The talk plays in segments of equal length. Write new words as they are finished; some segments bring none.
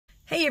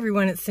Hey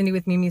everyone, it's Cindy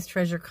with Mimi's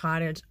Treasure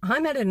Cottage.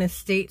 I'm at an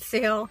estate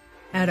sale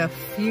at a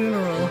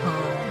funeral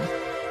home.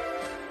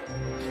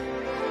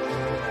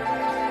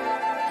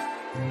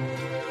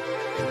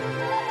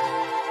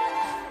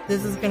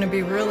 This is going to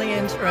be really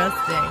interesting.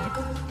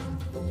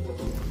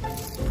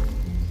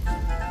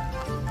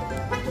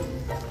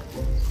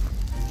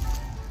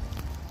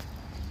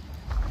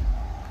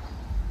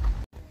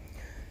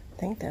 I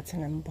think that's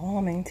an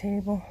embalming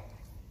table.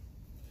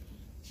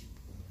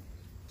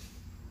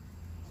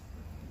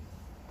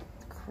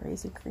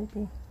 Crazy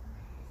creepy.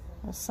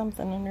 There's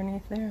something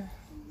underneath there.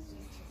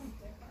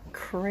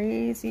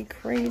 Crazy,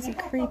 crazy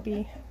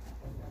creepy.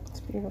 It's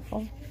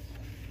beautiful.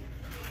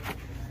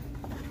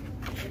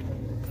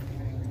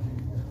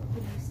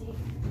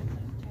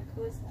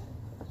 Who is that?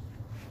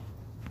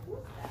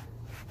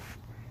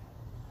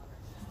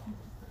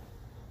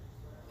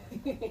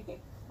 Is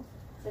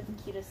that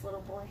the cutest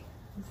little boy?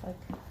 He's like,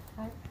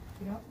 hi,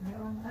 you don't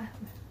know that.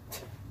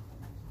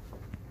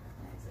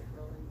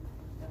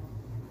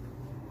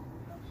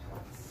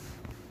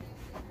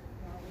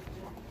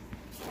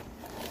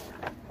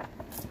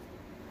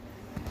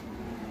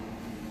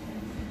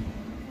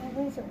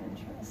 Those are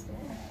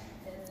interesting.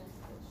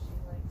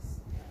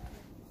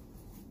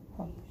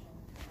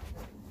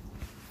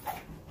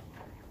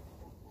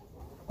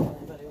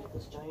 Anybody with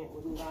this giant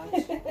wooden box?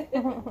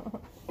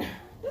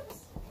 Oops.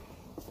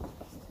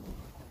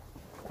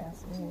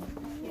 Fascinating.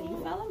 Are you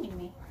following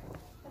me?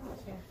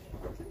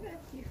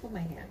 You hold my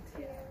hand.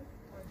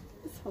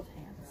 Let's hold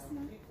hands.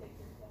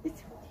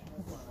 Let's hold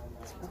hands.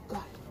 Oh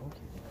God.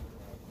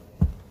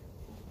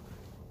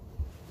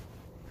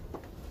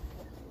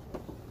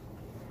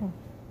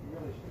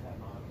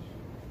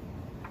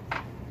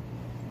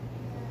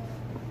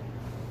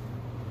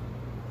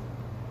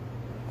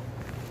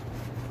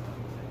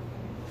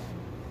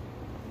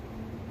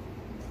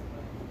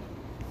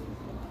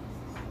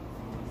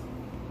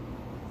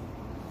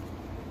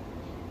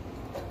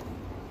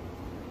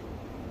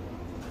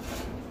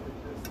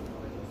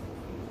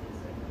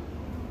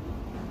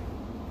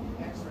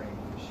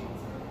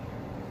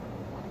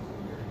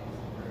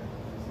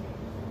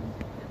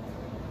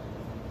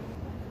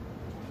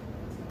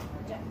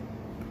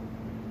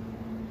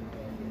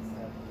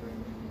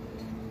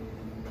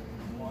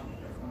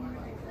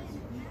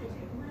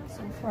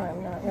 So far,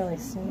 I'm not really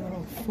seeing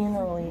any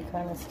funeral-y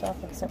kind of stuff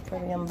except for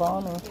the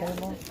embalming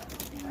table.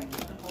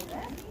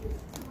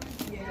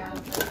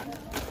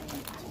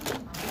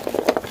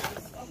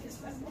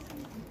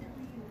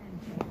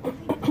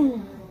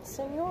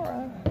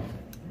 Senora,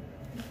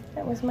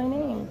 that was my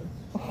name.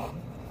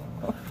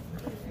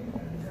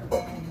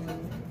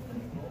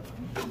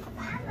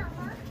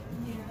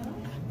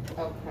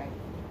 Okay.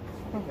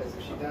 Because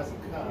if she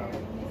doesn't come,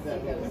 then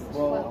we can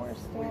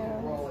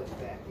roll it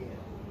back in.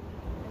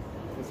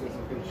 Because there's a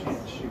good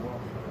chance she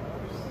won't.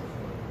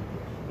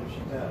 If she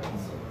does,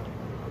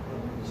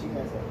 she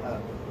has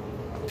a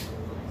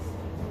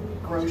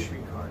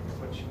grocery cart,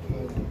 but she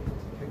can't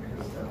pick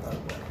her stuff up.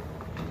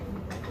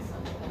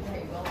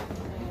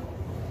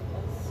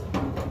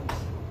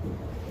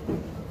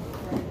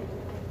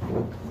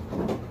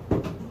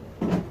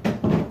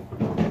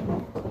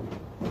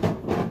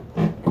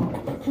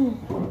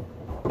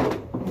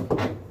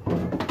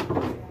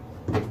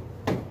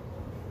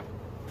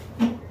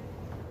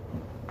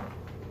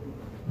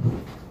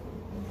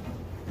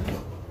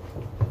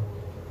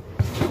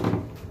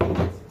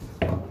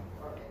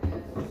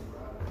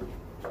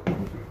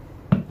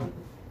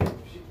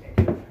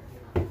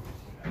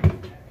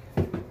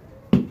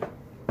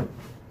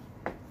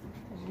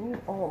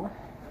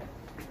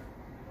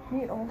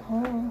 Neat old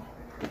home.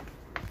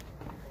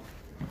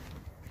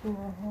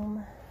 Funeral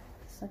home,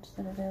 such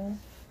that it is.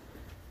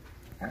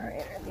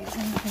 Alright, are these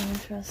anything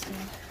interesting?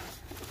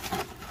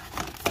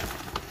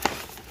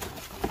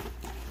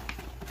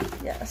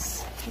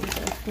 Yes, these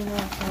are funeral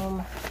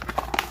home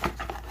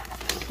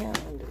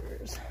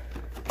calendars.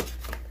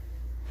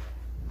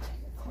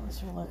 Take a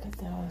closer look at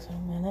those in a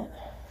minute.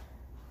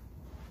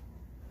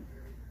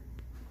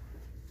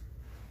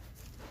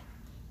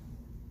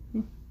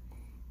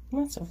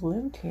 Must have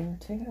lived here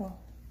too.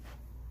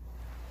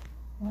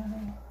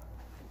 Wow.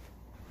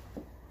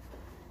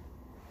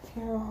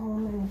 Funeral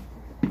home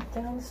and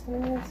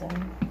downstairs and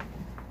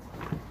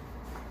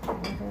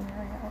living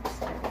area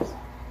upstairs.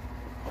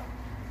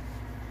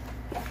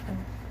 And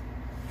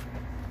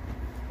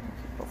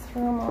people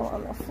throw them all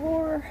on the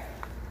floor.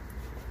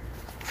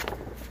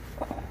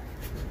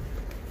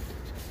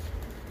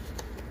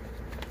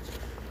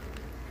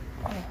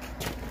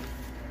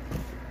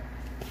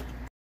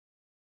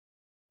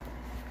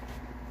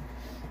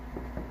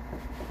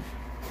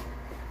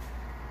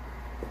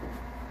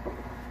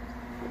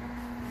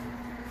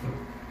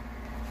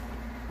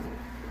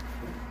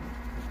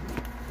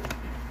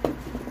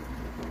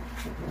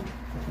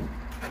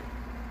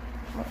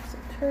 Lots of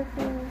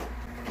turkeys,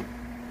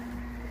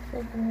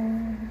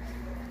 chickens.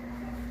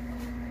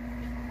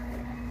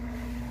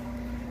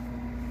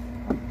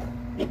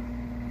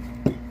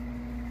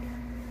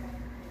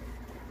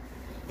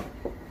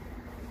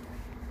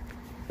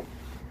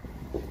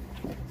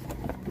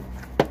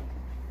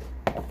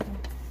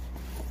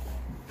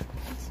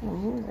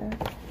 some music.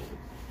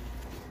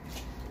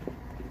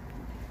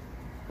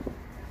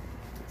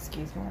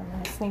 Excuse me, I'm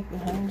going to sneak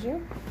behind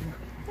you.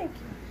 Thank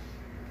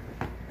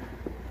you.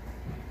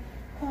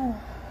 Oh.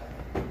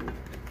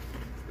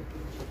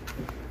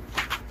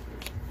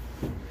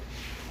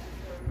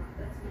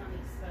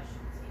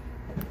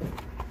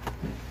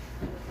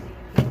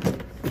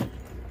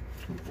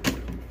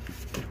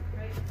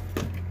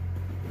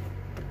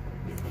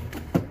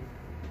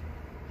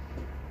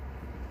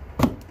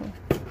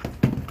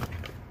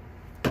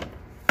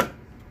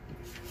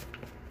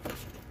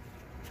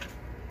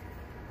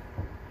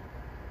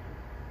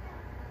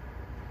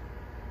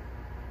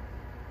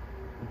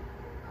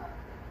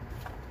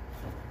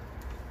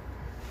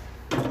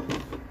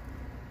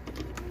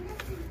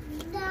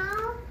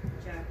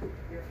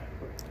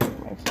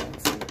 I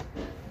can't see.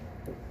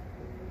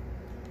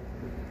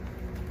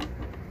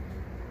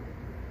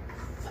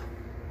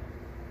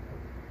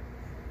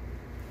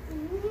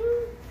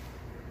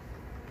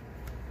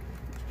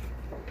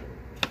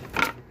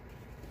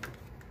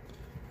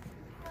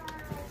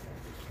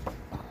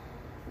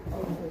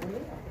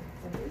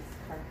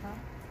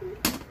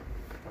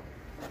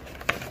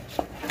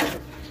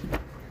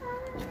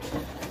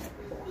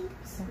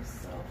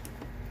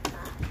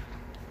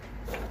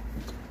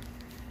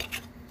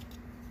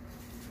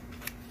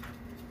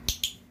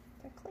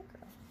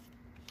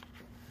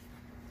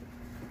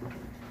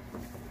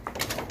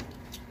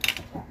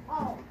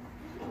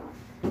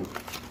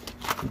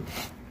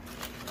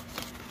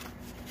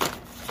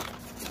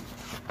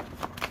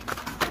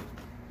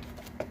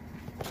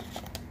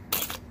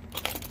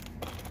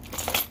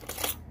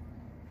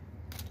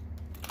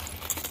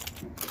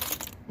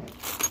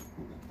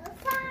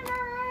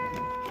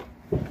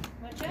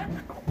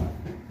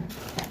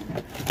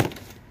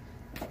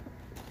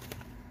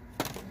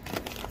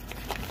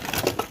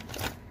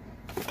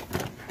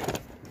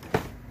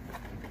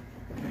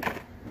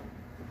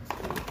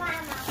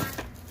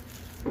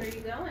 Where are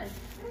you going?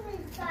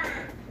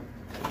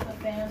 A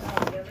fan.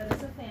 Oh, yeah, that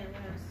is a fan,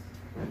 yes.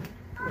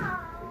 Yeah.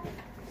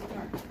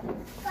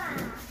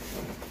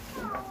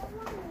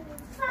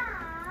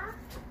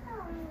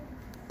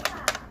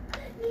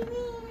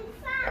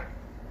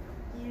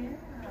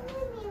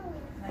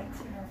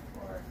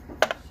 1904.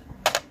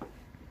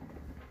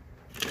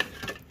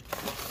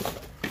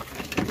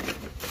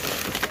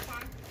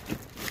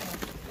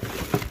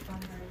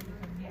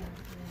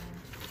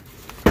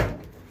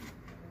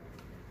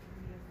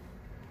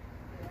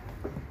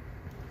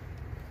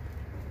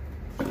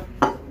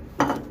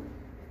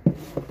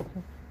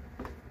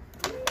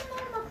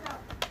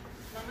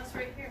 Mama's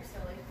right here,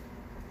 silly.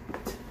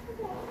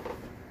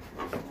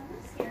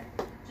 Mama's here.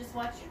 Just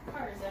watch your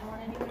cars. I don't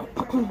want anybody to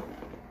turn on.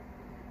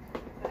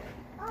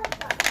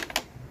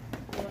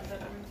 You want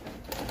that on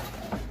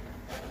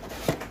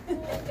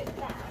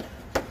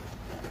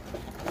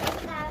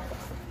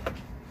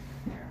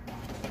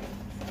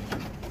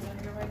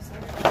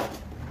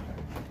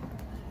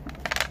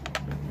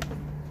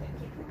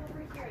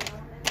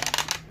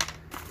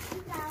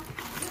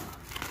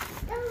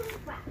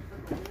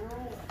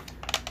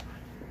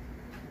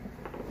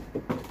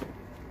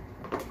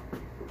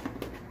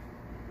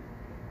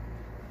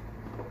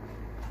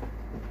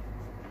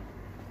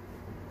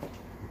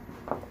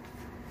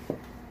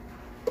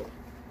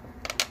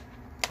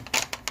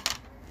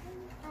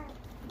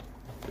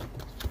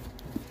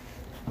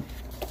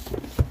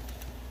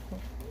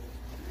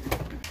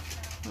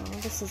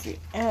This is the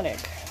attic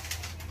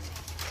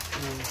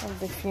of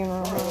the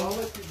funeral home. I'll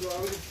let you go.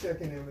 I was just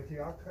checking in with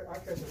you. I'll catch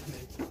up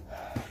with you.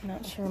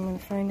 Not sure I'm going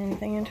to find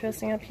anything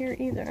interesting up here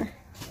either.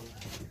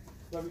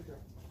 Love you,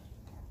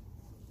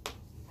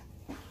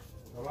 too.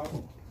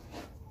 Hello?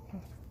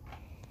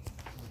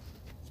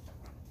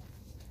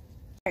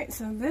 Alright,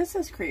 so this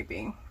is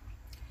creepy,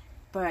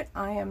 but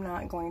I am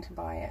not going to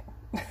buy it.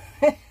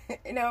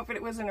 You know, if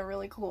it was in a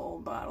really cool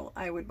old bottle,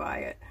 I would buy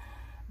it.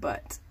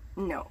 But,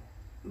 no.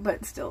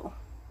 But still,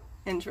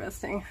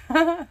 interesting.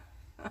 I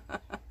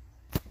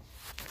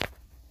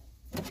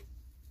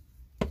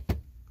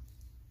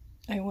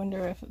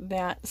wonder if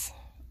that's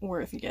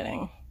worth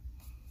getting.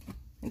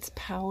 It's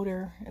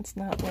powder, it's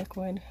not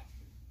liquid.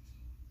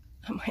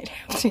 I might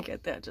have to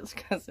get that just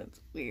because it's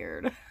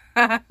weird.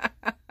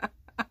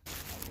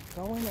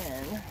 Going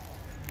in.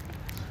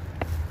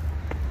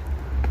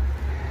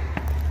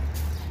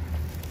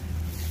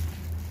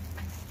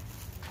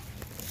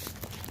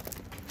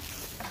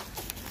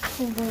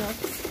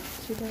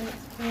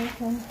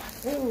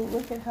 Ooh,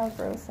 look at how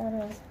gross that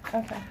is.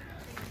 Okay.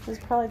 This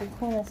is probably the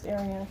cleanest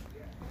area.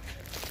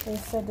 They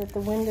said that the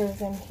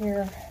windows in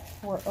here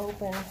were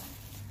open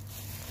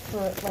for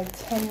like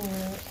 10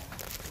 years.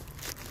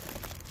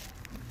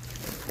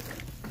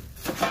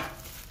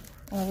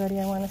 Already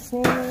I want to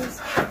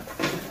sneeze.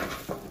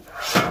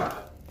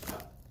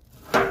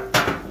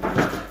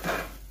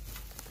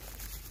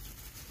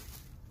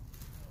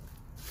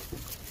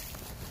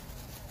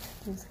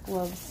 These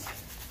gloves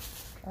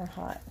are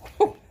hot.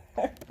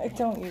 I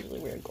don't usually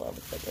wear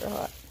gloves, but they're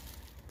hot.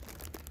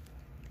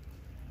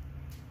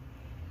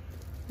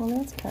 Well,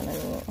 that's kind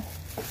of neat.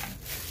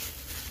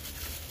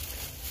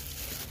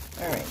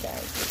 Alright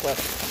guys,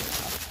 let's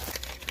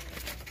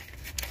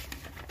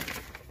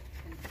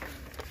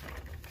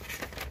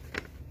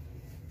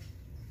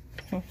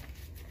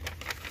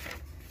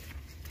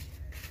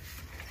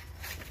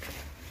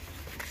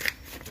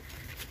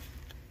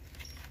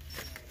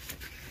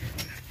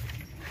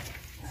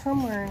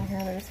somewhere in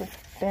here there's a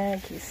bag,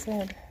 he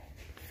said.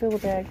 Fill a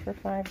bag for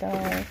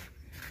 $5.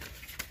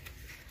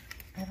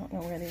 I don't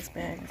know where these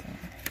bags are.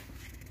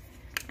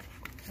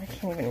 I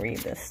can't even read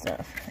this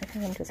stuff. I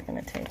think I'm just going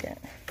to take it.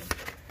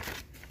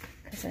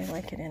 Because I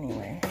like it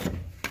anyway.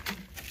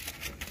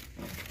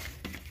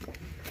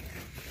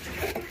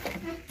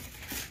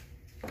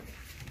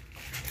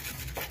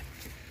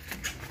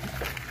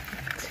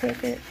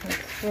 Take it and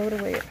throw it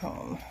away at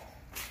home.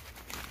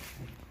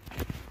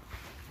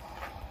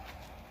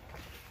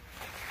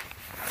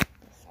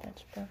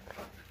 Sketchbook.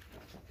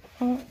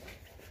 Oh.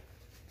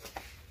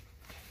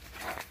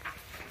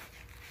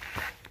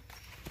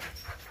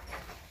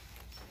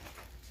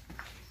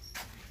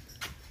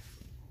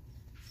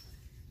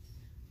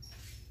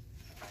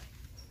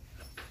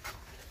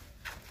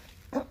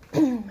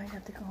 Might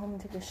have to go home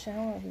and take a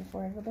shower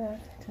before I go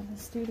back to the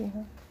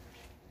studio.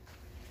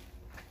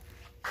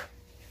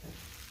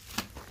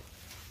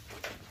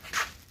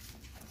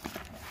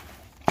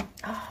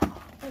 Oh,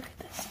 look at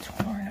this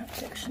torn up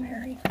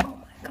dictionary. Oh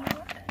my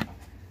god.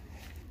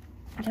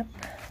 Yep,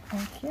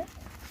 thank you.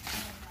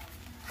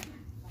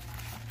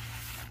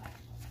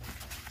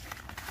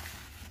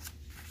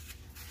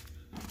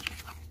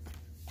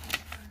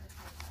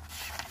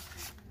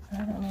 I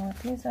don't know what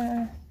these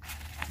are.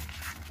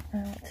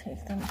 I'll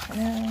take them for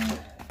now.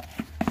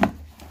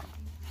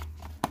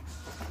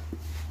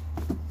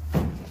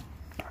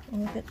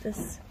 Look at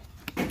this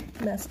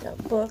messed up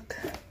book.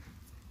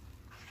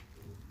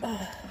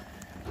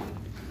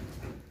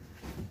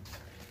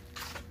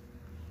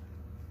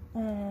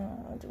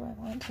 Do I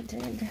want to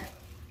dig?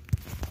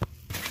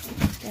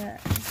 That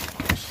is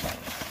the question.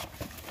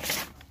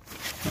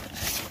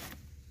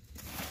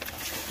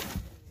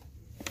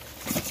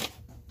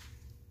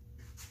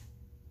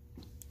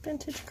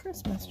 Vintage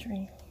Christmas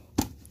tree.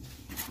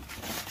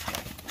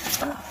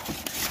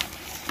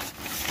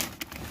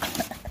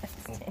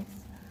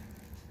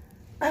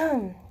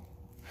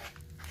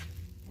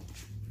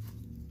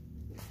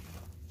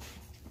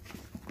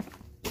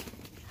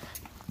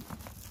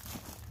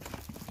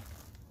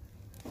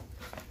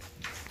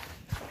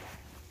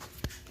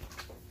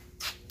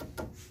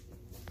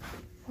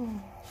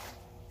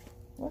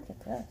 Look at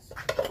this.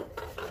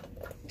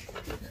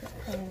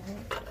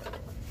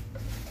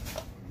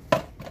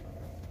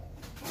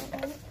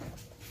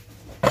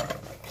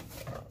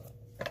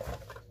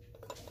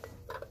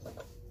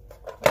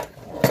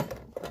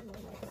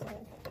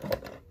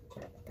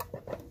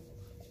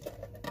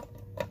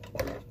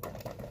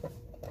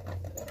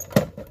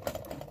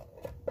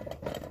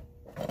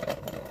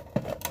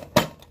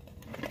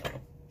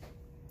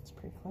 It's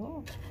pretty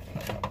cool.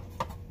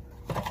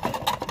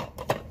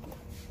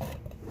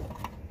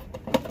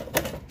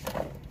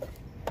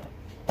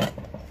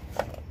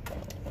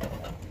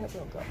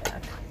 We'll go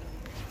back.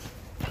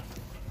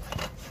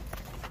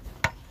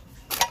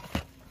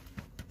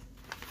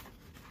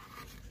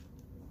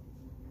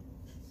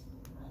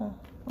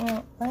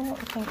 Well, I don't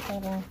think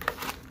having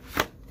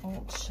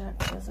old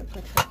checks is a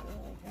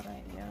particularly good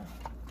idea.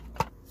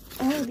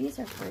 Oh, these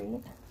are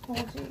great. Oh,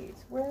 geez.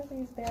 Where are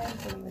these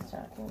bags that he was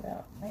talking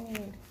about? I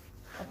need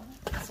a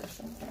box or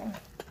something.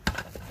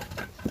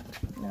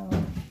 No.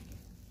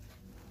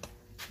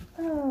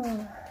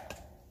 Oh.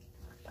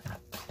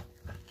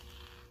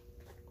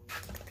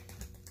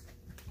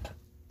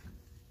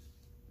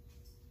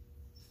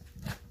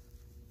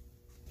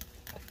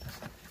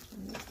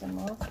 Use them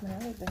off my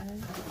other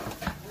bag.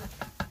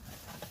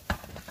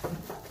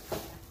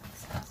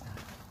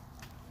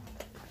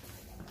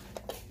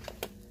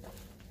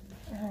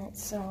 Alright,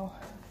 so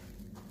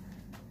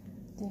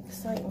the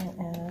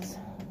excitement is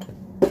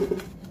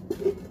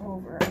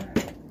over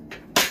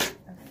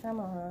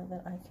ephemera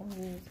that I can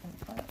use in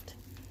art.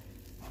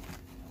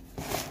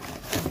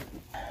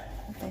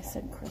 If they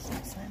said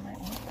Christmas, I might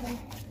want them.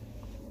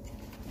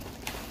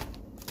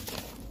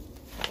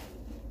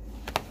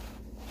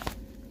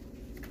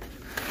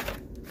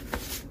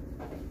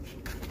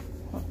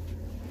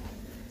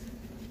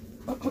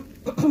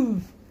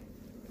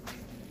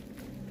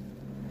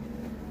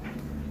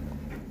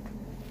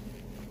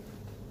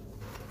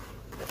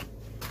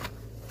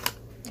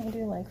 I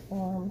do like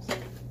forms.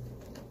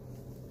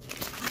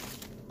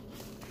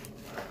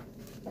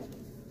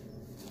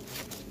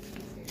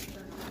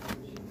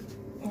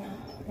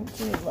 I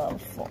do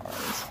love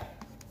forms.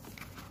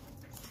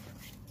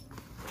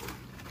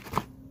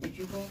 Did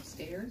you go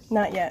upstairs?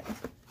 Not yet.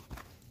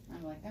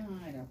 I'm like, oh,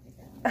 I don't think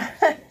I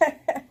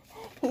want.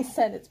 He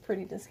said it's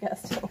pretty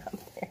disgusting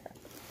up there.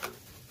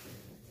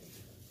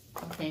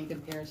 Okay, in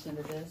comparison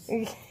to this.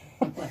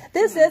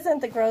 This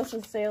isn't the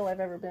grossest sale I've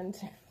ever been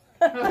to.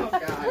 Oh,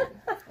 God.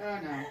 Oh,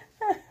 no.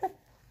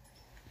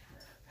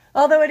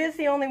 Although it is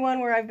the only one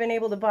where I've been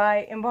able to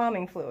buy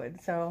embalming fluid,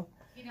 so.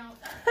 You know,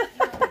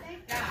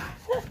 thank God.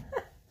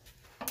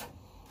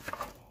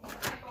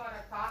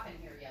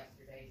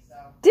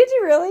 Did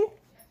you really?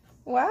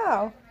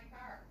 Wow.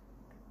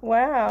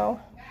 Wow.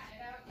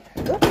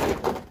 Oops.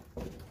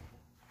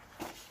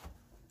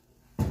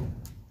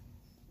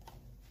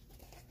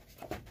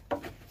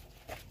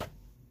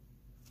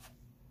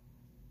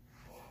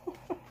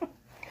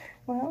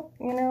 Well,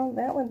 you know,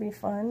 that would be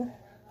fun.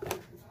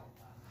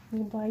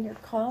 You buy your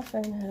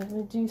coffin at a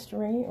reduced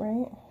rate,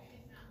 right?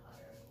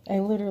 I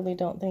literally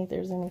don't think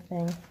there's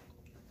anything.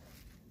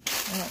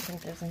 I don't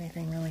think there's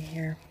anything really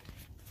here.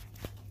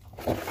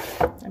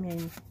 I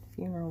mean,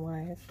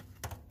 funeral-wise.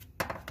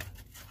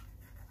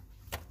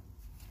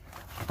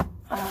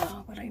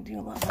 Oh, but I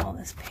do love all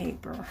this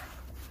paper.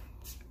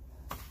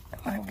 Am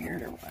I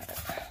weird or what?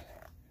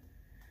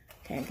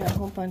 Okay, I got a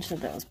whole bunch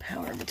of those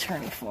power of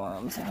attorney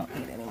forms. I don't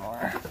need any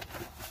more.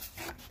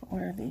 But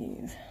what are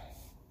these?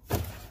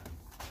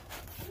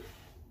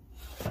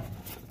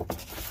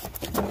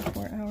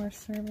 24-hour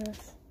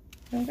service.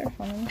 Those are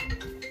fun.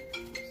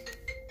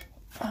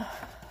 I'm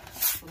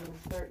going to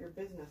start your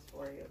business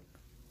for you.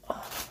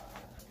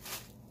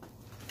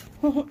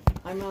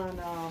 I'm on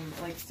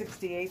like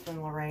 68th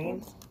and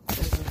Lorraine.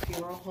 There's a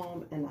funeral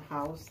home in the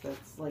house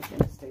that's like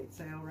in estate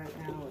sale right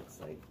now. It's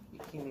like, you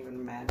can't even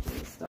imagine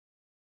the stuff.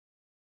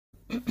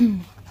 Yeah.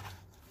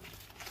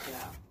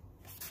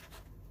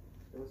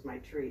 It was my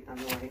treat on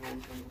the way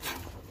home from the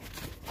hospital.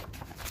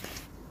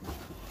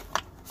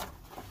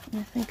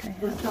 I think I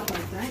have. The stuff I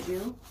sent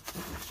you.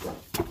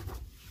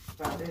 That's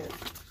about it.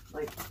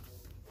 Like,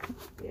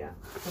 yeah,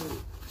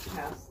 some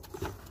tests,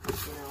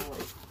 you know,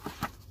 like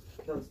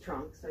those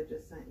trunks I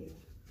just sent you.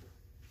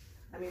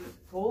 I mean,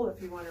 cool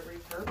if you want to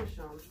refurbish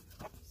them.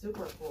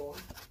 Super cool.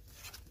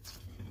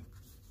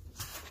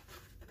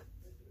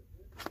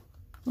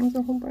 There's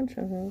a whole bunch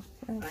of those.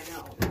 I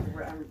know.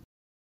 I'm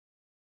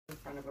in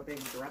front of a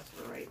big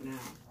dresser right now.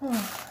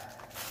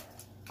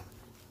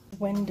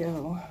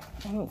 Window.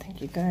 I don't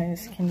think you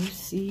guys, can you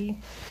see?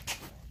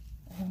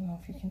 I don't know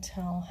if you can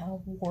tell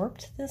how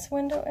warped this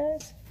window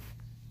is.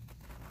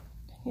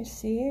 Can you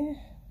see?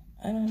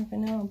 I don't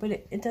even know, but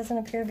it doesn't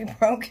appear to be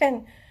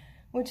broken,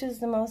 which is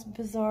the most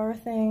bizarre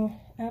thing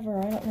ever.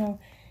 I don't know.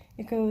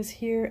 It goes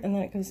here and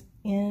then it goes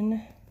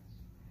in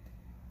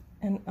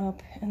and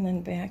up and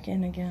then back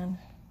in again.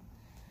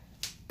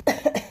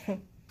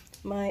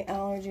 My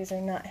allergies are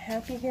not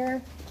happy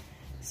here,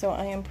 so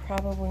I am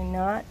probably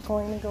not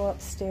going to go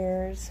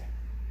upstairs,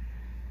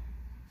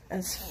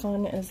 as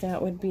fun as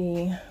that would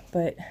be.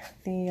 But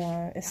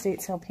the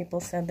estate sale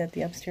people said that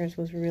the upstairs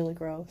was really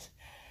gross.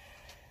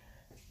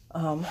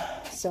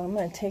 So I'm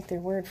going to take their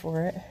word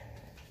for it.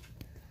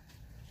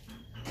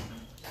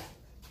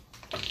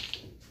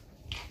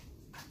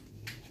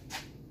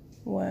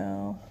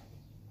 Wow.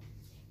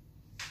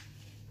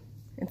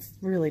 It's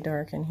really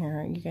dark in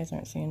here. You guys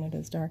aren't seeing it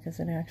as dark as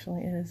it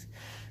actually is.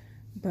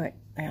 But,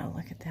 yeah,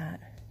 look at that.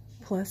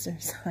 Plus,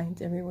 there's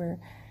signs everywhere.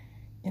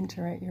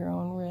 Enter at your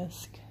own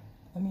risk.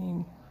 I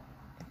mean,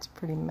 it's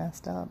pretty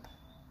messed up.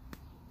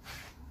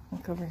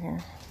 Look over here.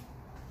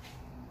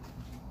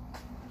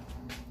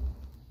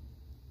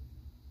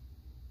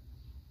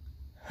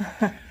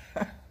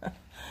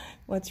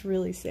 What's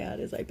really sad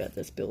is I bet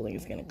this building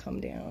is going to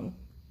come down.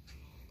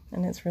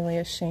 And it's really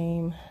a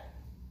shame.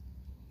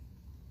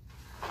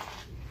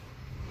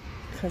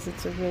 Because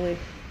it's a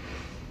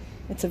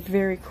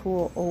very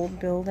cool old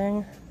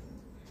building.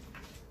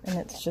 And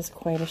it's just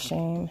quite a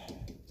shame.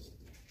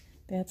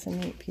 That's a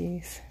neat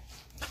piece.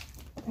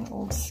 And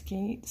old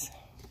skates.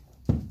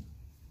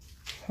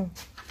 Let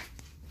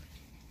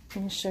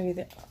me show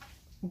you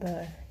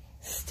the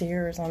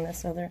stairs on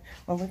this other.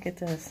 Well, look at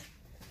this.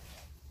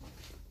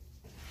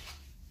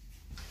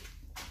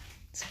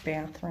 It's a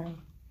bathroom.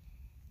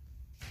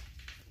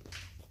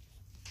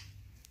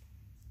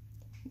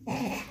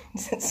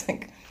 It's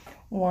like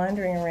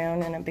wandering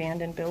around in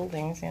abandoned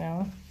buildings, you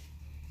know.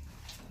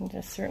 And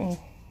just certain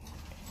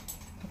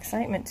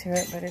excitement to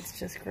it, but it's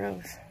just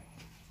gross.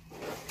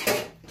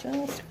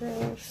 Just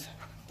gross.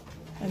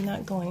 I'm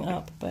not going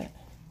up, but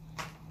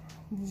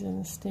these are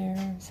the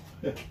stairs.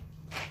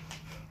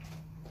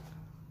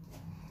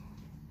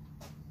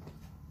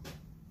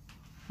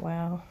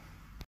 Wow.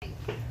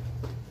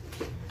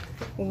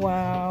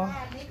 Wow.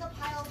 Make a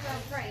pile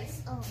of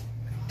rice. Oh.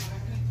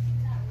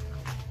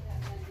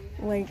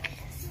 Like,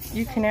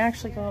 you can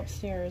actually go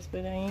upstairs,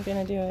 but I ain't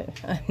gonna do it.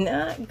 I'm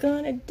not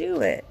gonna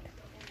do it.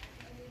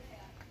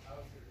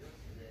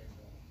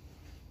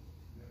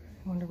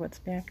 I wonder what's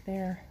back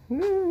there.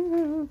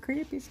 Ooh,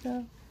 creepy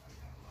stuff.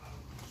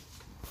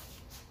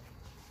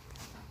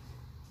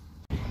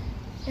 I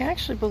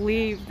actually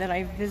believe that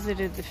I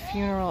visited the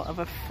funeral of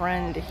a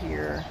friend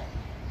here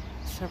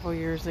several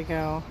years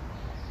ago.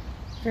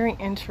 Very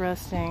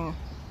interesting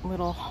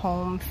little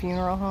home,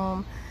 funeral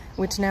home,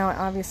 which now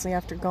obviously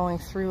after going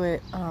through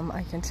it,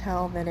 I can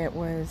tell that it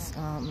was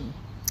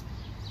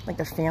like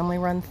a family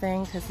run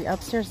thing, because the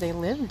upstairs they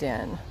lived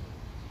in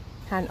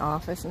had an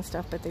office and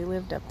stuff, but they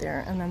lived up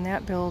there. And then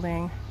that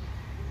building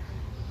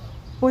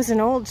was an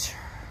old,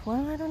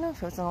 well, I don't know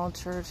if it was an old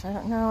church. I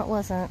don't know, it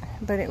wasn't,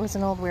 but it was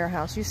an old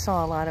warehouse. You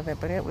saw a lot of it,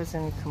 but it was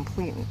in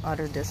complete and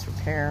utter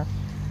disrepair.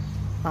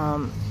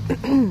 I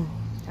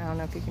don't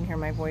know if you can hear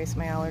my voice.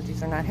 My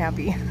allergies are not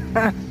happy.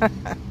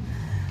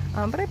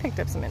 But I picked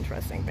up some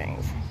interesting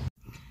things.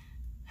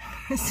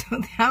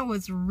 So that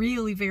was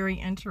really very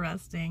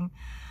interesting.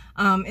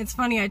 It's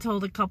funny, I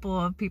told a couple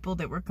of people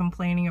that were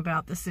complaining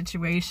about the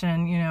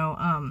situation, you know,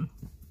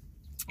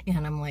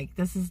 and I'm like,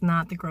 this is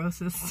not the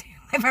grossest sale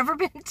I've ever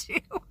been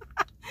to.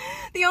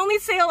 The only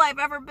sale I've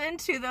ever been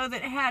to, though,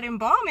 that had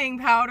embalming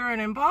powder and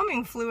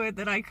embalming fluid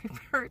that I could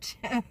purchase.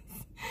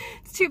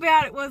 It's too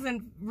bad it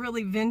wasn't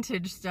really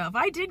vintage stuff.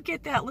 I did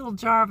get that little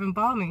jar of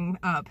embalming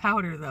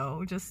powder,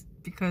 though, just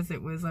because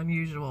it was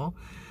unusual.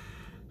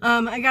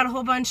 I got a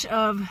whole bunch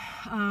of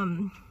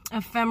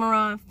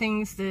ephemera,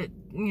 things that,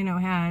 you know,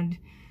 had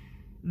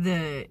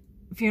the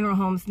funeral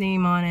home's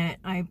name on it.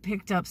 I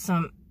picked up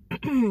some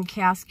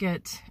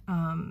casket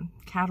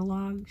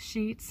catalog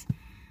sheets.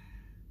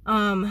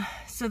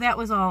 So that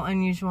was all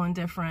unusual and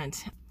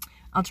different.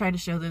 I'll try to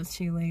show those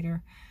to you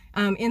later.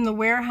 In the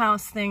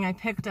warehouse thing, I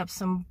picked up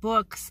some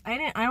books.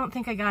 I don't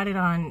think I got it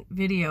on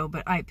video,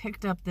 but I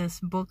picked up this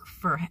book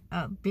for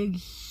a big,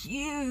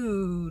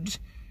 huge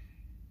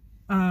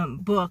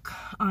book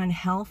on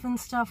health and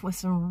stuff with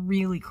some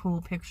really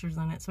cool pictures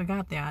in it. So I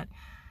got that.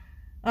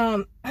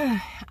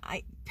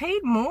 I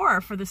paid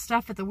more for the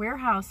stuff at the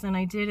warehouse than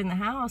I did in the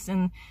house,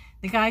 and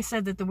the guy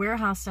said that the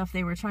warehouse stuff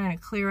they were trying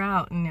to clear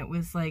out, and it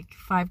was like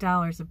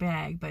 $5 a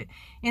bag. But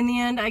in the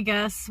end, I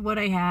guess what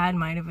I had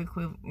might have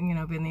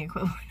been the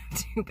equivalent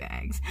of 2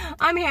 bags.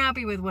 I'm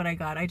happy with what I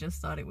got. I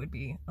just thought it would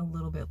be a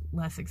little bit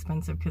less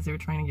expensive because they were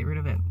trying to get rid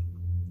of it.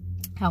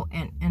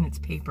 And it's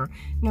paper.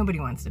 Nobody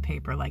wants to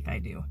paper like I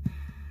do.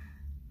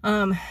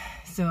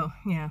 So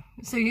yeah.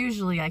 So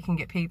usually I can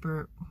get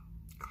paper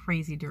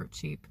crazy dirt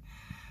cheap.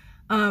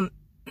 What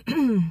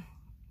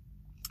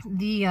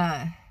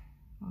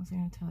was I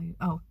going to tell you?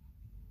 Oh,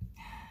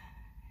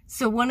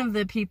 so one of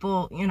the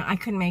people, you know, I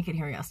couldn't make it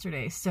here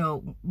yesterday.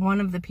 So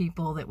one of the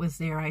people that was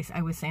there,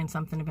 I was saying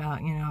something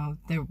about, you know,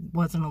 there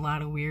wasn't a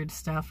lot of weird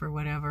stuff or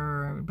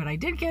whatever, but I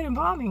did get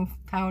embalming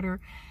powder.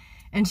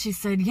 And she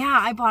said, yeah,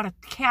 I bought a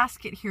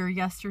casket here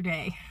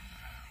yesterday.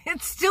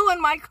 It's still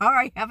in my car.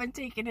 I haven't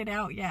taken it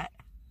out yet.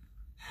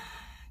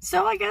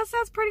 So I guess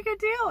that's a pretty good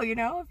deal, you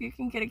know, if you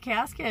can get a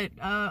casket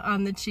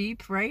on the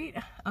cheap, right?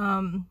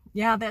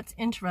 Yeah, that's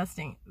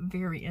interesting.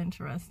 Very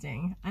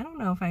interesting. I don't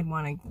know if I'd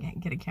want to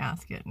get a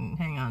casket and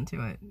hang on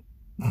to it.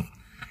 I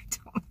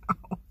don't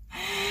know.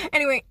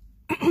 Anyway,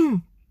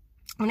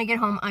 when I get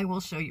home, I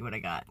will show you what I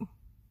got.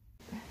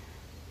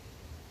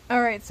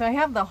 All right, so I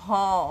have the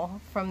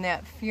haul from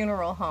that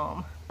funeral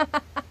home.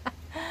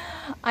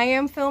 I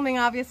am filming,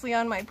 obviously,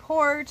 on my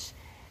porch.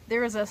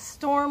 There's a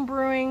storm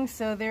brewing,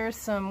 so there's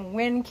some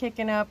wind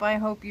kicking up. I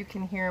hope you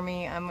can hear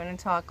me. I'm going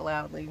to talk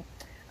loudly.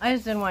 I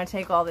just didn't want to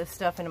take all this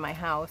stuff into my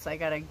house. I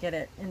got to get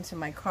it into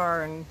my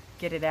car and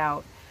get it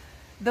out.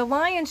 The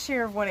lion's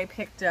share of what I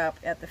picked up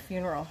at the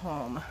funeral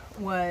home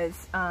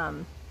was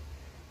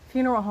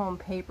funeral home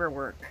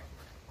paperwork.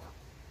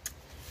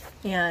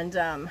 And,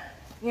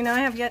 you know, I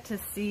have yet to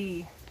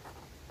see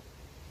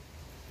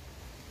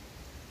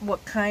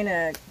what kind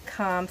of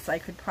comps I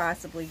could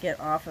possibly get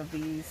off of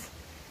these.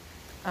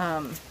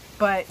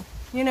 But,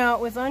 you know, it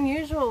was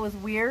unusual, it was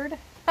weird,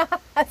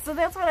 so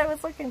that's what I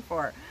was looking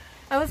for.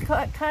 I was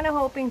kind of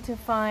hoping to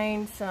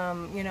find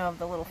some, you know,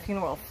 the little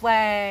funeral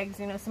flags,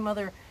 you know, some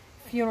other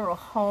funeral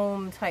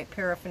home type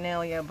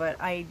paraphernalia, but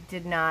I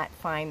did not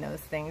find those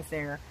things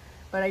there.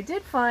 But I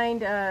did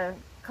find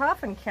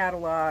coffin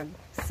catalog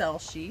cell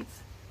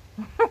sheets.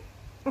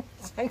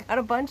 So I got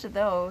a bunch of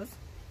those.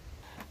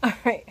 All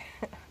right.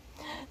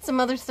 Some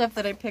other stuff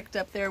that I picked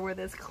up there were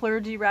this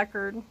clergy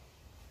record,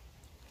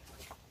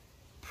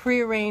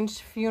 prearranged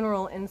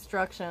funeral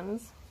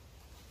instructions.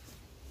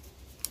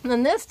 And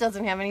then this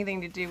doesn't have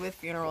anything to do with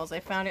funerals. I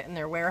found it in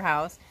their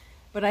warehouse,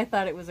 but I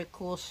thought it was a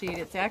cool sheet.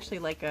 It's actually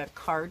like a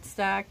card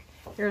stack.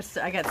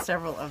 I got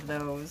several of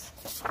those,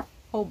 a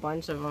whole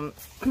bunch of them.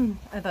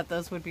 I thought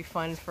those would be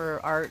fun for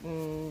art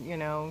and, you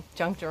know,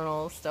 junk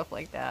journals, stuff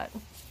like that.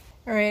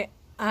 All right,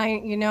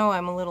 you know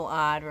I'm a little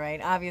odd,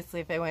 right? Obviously,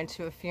 if I went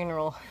to a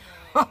funeral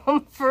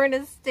home for an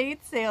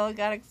estate sale, I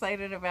got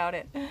excited about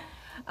it.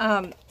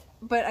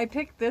 But I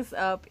picked this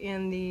up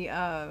in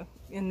the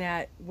in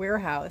that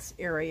warehouse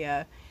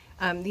area.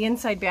 The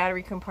inside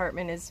battery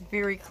compartment is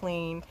very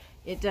clean.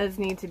 It does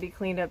need to be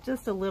cleaned up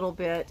just a little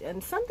bit,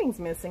 and something's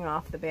missing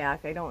off the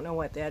back. I don't know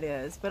what that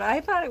is, but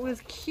I thought it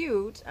was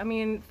cute. I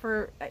mean,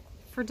 for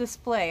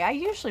display. I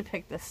usually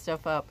pick this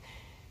stuff up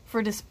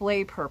for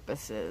display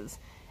purposes,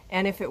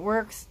 and if it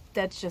works,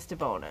 that's just a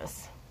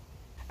bonus.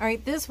 All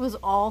right, this was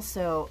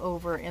also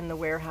over in the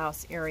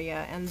warehouse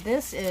area, and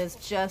this is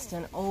just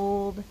an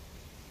old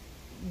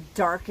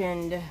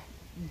darkened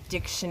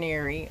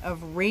dictionary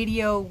of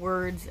radio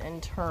words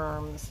and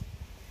terms,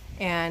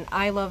 and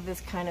I love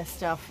this kind of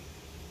stuff.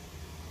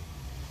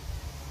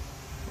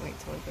 Wait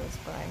till it goes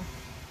by.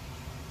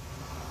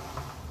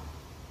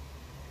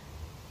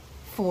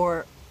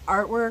 For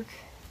artwork,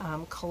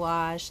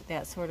 collage,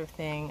 that sort of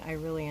thing, I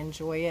really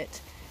enjoy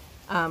it.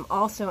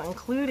 Also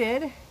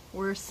included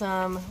were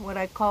some what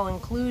I call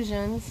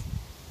inclusions,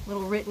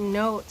 little written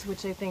notes,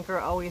 which I think are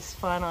always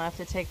fun. I'll have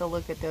to take a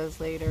look at those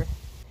later.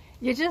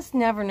 You just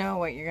never know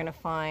what you're going to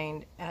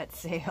find at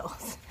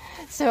sales.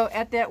 So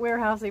at that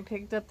warehouse, I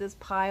picked up this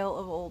pile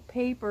of old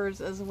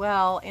papers as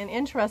well. And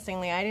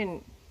interestingly,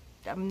 I'm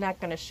not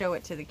going to show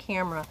it to the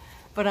camera,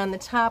 but on the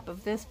top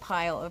of this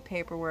pile of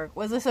paperwork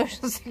was a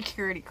Social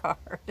Security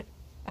card.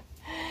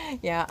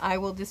 Yeah, I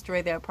will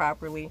destroy that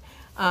properly.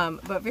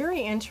 But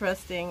very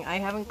interesting. I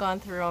haven't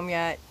gone through them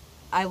yet.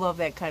 I love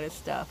that kind of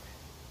stuff.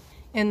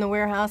 In the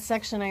warehouse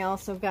section, I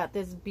also got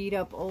this beat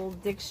up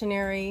old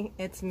dictionary.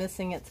 It's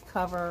missing its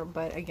cover,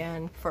 but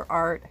again, for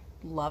art,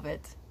 love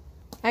it.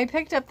 I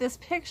picked up this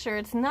picture.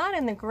 It's not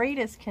in the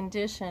greatest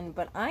condition,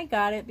 but I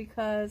got it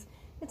because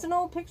it's an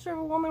old picture of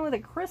a woman with a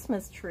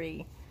Christmas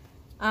tree.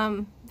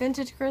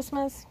 Vintage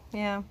Christmas?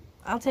 Yeah,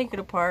 I'll take it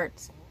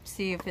apart,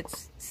 see if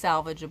it's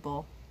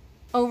salvageable.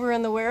 Over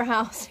in the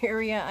warehouse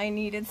area, I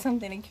needed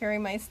something to carry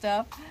my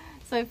stuff,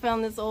 so I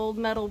found this old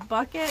metal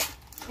bucket.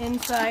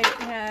 Inside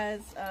it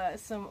has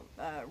some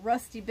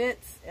rusty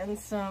bits and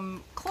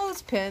some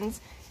clothespins.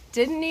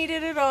 Didn't need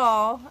it at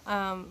all,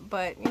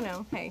 but you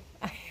know, hey,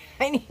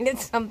 I needed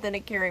something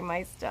to carry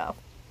my stuff.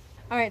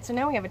 Alright, so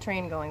now we have a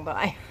train going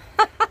by.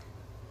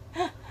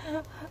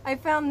 I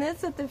found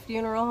this at the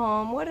funeral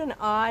home. What an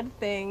odd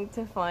thing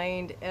to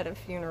find at a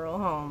funeral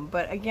home.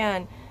 But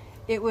again,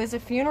 it was a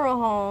funeral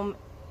home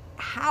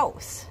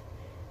house.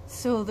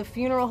 So the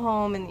funeral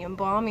home and the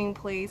embalming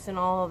place and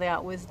all of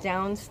that was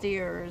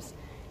downstairs,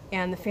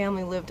 and the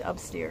family lived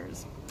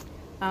upstairs.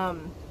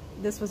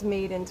 This was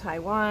made in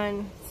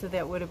Taiwan, so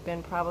that would have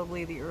been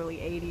probably the early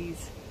 80s.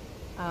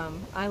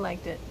 I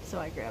liked it, so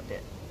I grabbed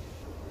it.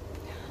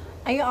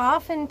 I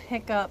often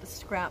pick up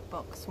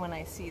scrapbooks when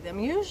I see them,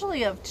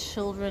 usually of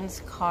children's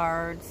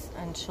cards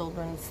and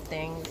children's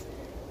things.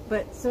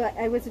 But so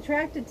I was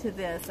attracted to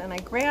this, and I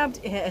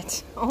grabbed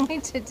it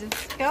only to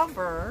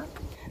discover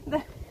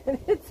that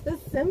it's a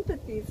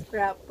sympathy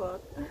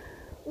scrapbook,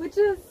 which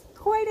is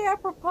quite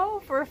apropos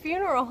for a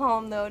funeral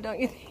home, though, don't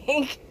you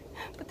think?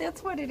 But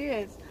that's what it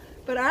is.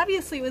 But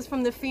obviously it was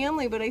from the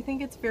family, but I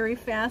think it's very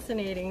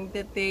fascinating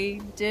that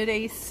they did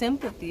a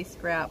sympathy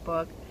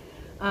scrapbook.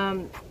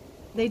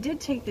 They did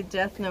take the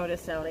death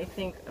notice out, I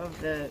think,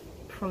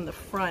 from the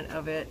front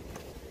of it.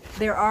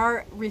 There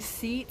are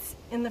receipts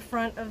in the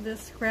front of this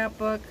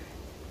scrapbook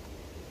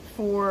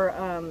for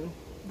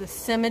the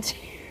cemetery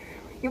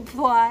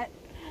plot.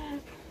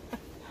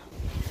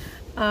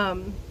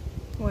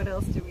 What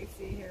else do we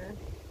see here?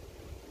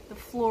 The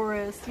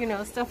florist, you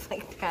know, stuff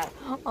like that.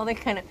 All that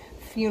kind of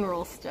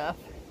funeral stuff.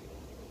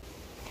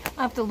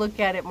 I'll have to look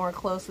at it more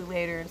closely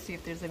later and see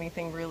if there's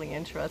anything really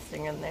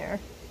interesting in there.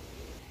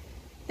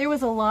 There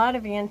was a lot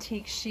of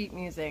antique sheet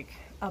music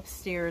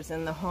upstairs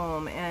in the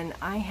home, and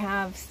I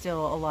have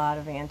still a lot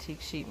of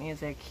antique sheet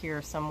music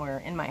here somewhere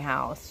in my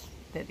house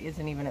that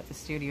isn't even at the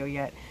studio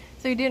yet.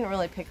 So you didn't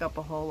really pick up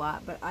a whole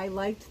lot, but I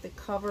liked the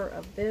cover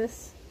of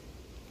this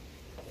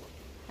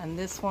and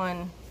this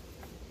one.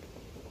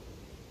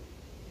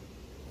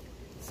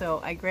 So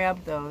I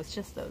grabbed those,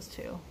 just those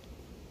two.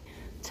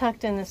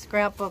 Tucked in the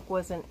scrapbook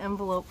was an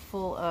envelope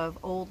full of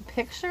old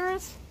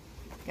pictures.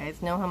 You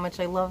guys know how much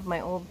I love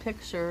my old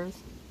pictures.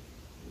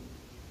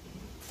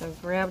 So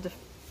grabbed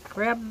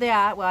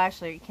that. Well,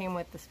 actually, it came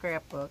with the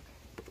scrapbook.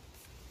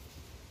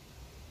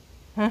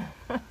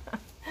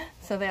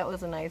 So that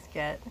was a nice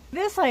get.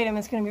 This item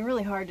is going to be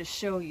really hard to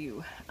show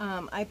you.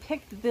 I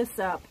picked this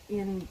up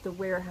in the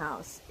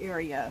warehouse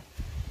area.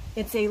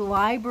 It's a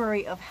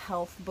library of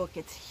health book.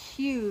 It's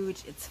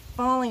huge. It's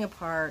falling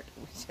apart,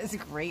 which is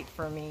great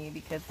for me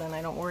because then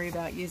I don't worry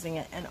about using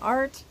it in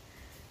art.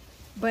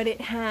 But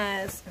it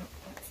has, oh,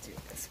 let's do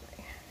it this way.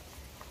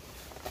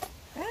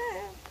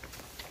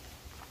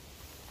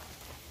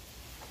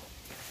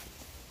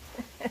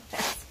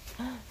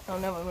 I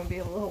don't know if I'm going to be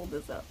able to hold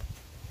this up.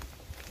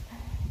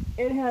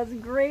 It has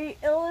great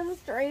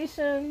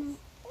illustrations.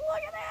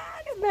 Look at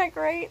that. Isn't that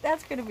great?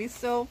 That's going to be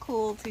so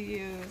cool to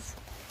use.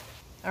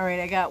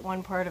 Alright, I got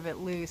one part of it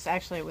loose.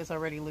 Actually, it was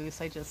already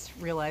loose. I just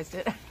realized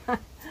it.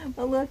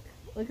 But look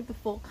at the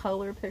full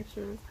color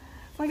pictures.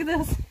 Look at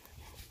this.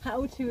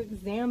 How to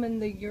examine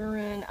the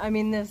urine. I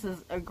mean, this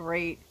is a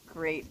great,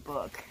 great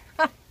book.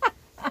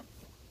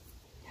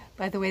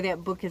 By the way,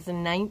 that book is a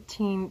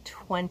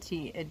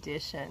 1920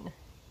 edition.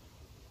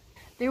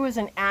 There was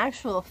an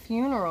actual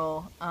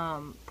funeral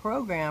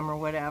program or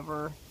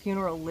whatever,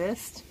 funeral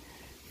list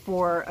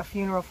for a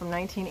funeral from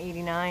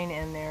 1989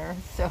 in there.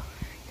 So,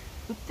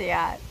 with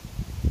that.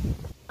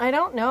 I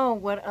don't know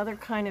what other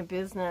kind of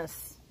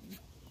business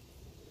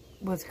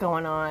was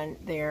going on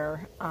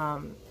there.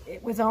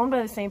 It was owned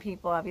by the same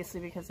people, obviously,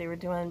 because they were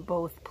doing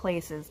both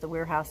places, the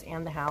warehouse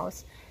and the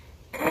house.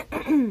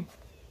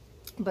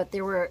 But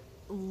there were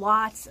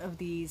lots of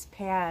these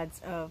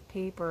pads of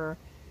paper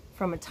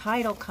from a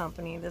title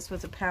company. This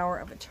was a power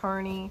of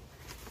attorney.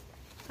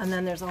 And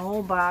then there's a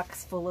whole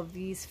box full of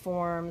these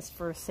forms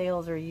for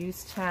sales or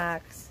use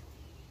tax.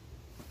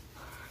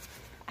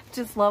 I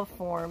just love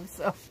forms,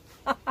 so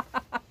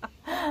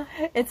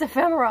It's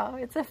ephemera.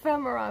 It's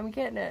ephemera. I'm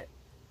getting it.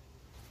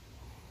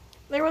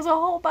 There was a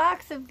whole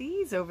box of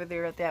these over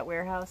there at that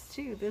warehouse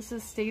too. This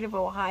is State of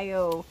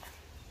Ohio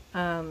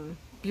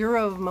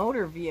Bureau of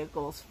Motor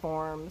Vehicles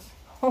forms.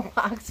 A whole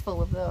box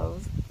full of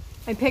those.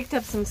 I picked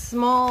up some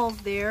smalls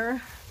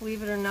there.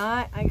 Believe it or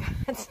not, I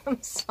got some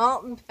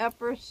salt and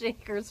pepper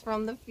shakers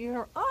from the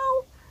funeral.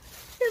 Oh,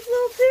 his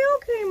little tail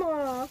came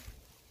off.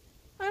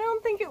 I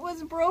don't think it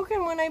was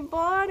broken when I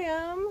bought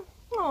him.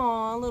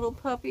 Aw, little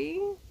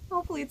puppy.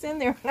 Hopefully it's in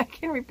there and I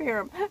can repair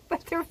them.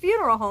 But they're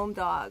funeral home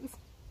dogs.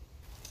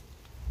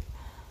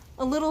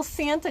 A little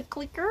Santa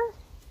clicker.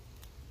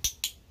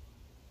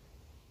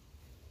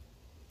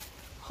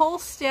 Whole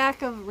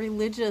stack of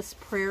religious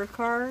prayer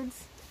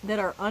cards that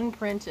are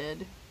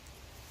unprinted.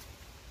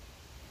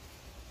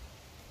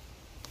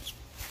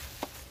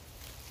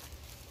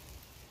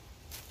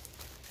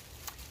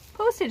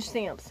 Postage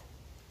stamps.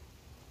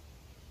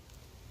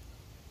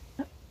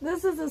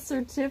 This is a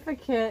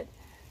certificate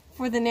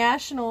for the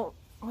National,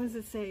 what does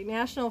it say?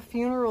 National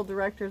Funeral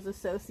Directors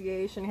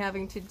Association,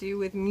 having to do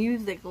with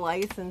music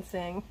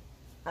licensing.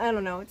 I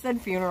don't know, it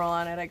said funeral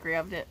on it, I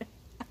grabbed it.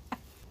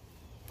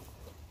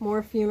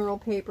 More funeral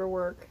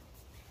paperwork.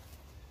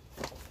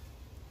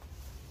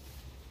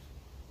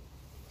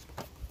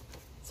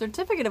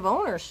 Certificate of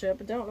ownership,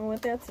 I don't know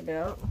what that's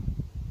about.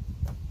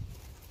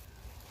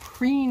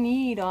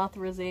 Pre-need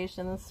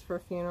authorization, this is for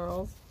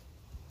funerals.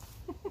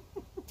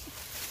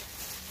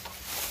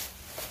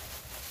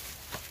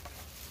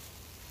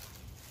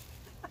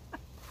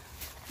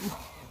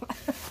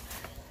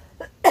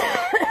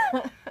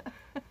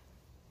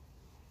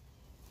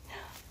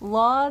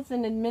 Laws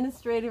and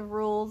administrative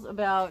rules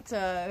about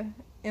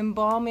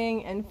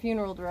embalming and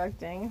funeral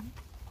directing.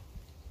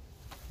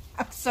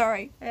 I'm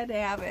sorry, I had to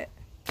have it.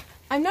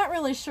 I'm not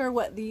really sure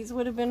what these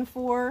would have been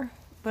for,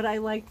 but I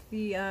liked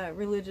the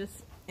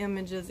religious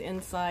images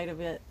inside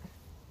of it.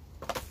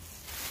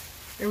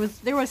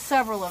 There was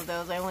several of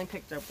those. I only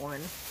picked up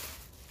one.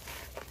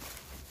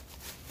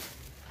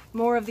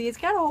 More of these.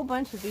 Got a whole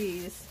bunch of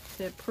these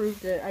to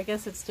prove to, I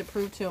guess it's to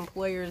prove to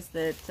employers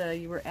that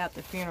you were at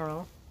the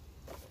funeral.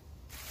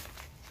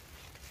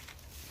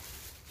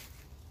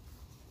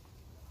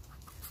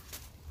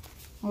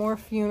 More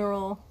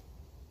funeral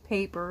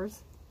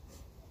papers.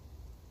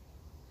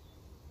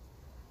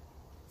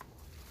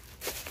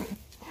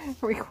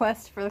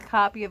 Request for the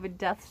copy of a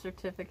death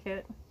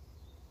certificate.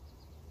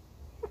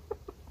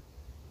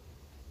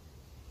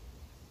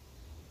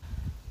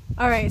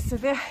 Alright, so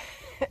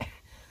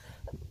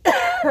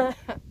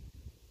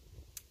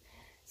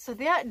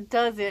that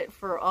does it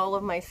for all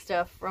of my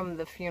stuff from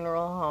the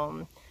funeral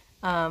home.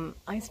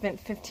 I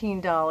spent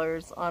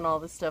 $15 on all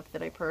the stuff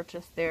that I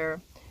purchased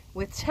there,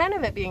 with 10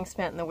 of it being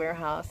spent in the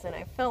warehouse, and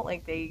I felt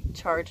like they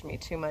charged me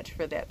too much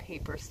for that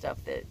paper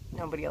stuff that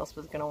nobody else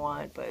was going to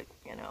want, but,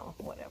 you know,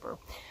 whatever.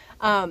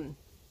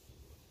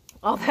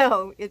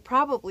 Although it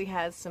probably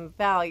has some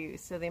value,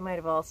 so they might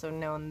have also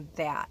known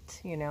that,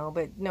 you know,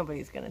 but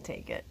nobody's going to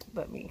take it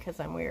but me, because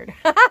I'm weird.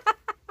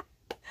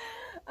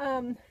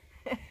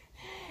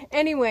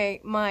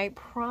 Anyway, my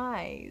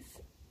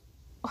prize,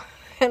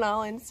 and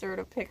I'll insert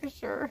a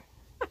picture.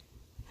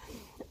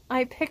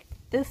 I picked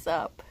this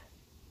up.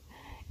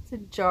 A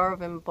jar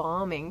of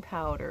embalming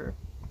powder.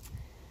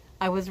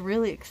 I was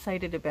really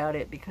excited about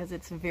it because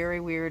it's very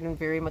weird and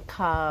very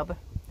macabre,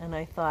 and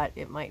I thought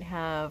it might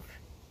have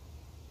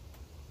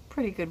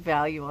pretty good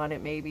value on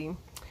it maybe.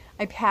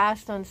 I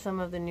passed on some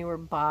of the newer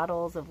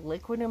bottles of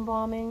liquid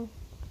embalming,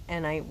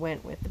 and I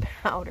went with the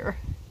powder,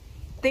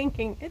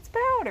 thinking it's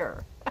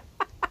powder.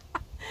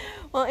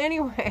 Well,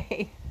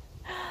 anyway,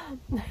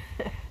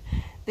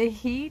 the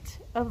heat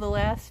of the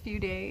last few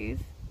days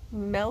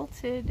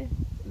melted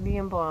the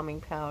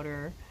embalming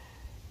powder,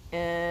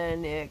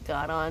 and it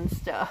got on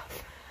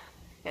stuff,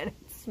 and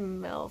it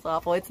smells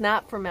awful. It's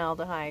not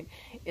formaldehyde.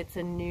 It's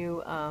a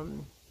new,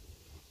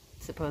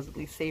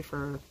 supposedly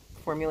safer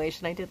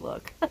formulation. I did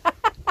look.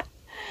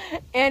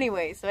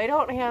 Anyway, so I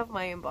don't have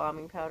my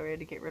embalming powder. I had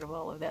to get rid of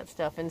all of that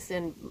stuff and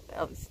send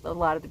a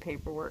lot of the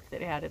paperwork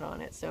that had it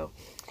on it. So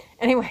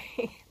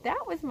anyway,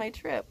 that was my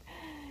trip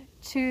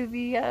to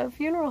the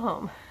funeral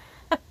home.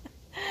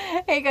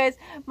 Hey guys,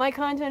 my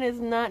content is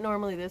not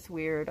normally this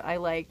weird. I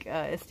like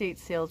estate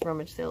sales,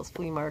 rummage sales,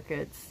 flea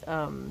markets,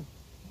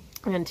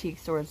 antique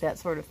stores, that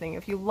sort of thing.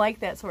 If you like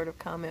that sort of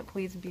comment,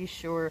 please be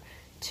sure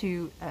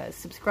to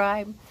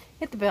subscribe,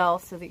 hit the bell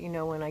so that you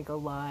know when I go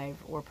live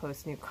or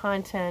post new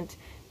content.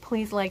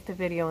 Please like the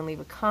video and leave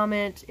a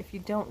comment. If you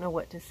don't know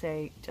what to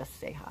say, just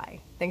say hi.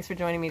 Thanks for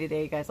joining me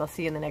today, guys. I'll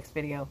see you in the next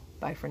video.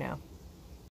 Bye for now.